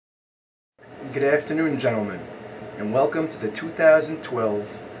Good afternoon, gentlemen, and welcome to the 2012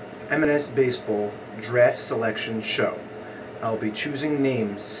 M&S Baseball Draft Selection Show. I'll be choosing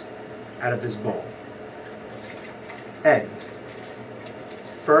names out of this bowl. And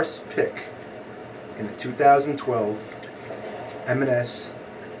first pick in the 2012 M&S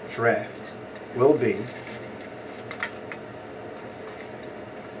Draft will be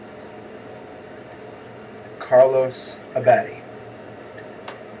Carlos Abadi.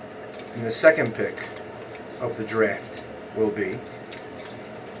 And the second pick of the draft will be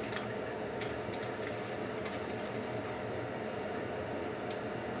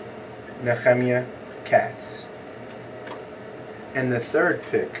Nehemiah Katz. And the third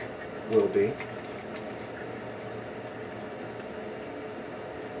pick will be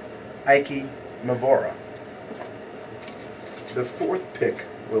Ike Mavora. The fourth pick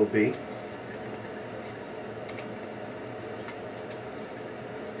will be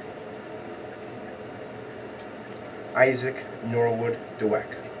Isaac Norwood Dweck.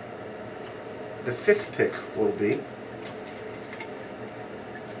 The fifth pick will be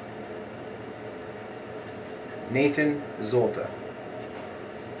Nathan Zolta.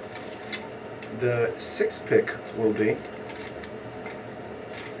 The sixth pick will be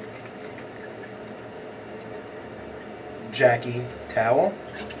Jackie Towell.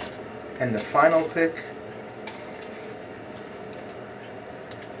 And the final pick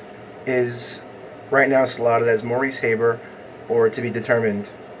is right now slotted as Maurice Haber, or to be determined,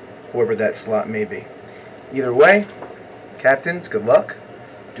 whoever that slot may be. Either way, captains, good luck.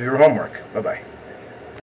 Do your homework. Bye-bye.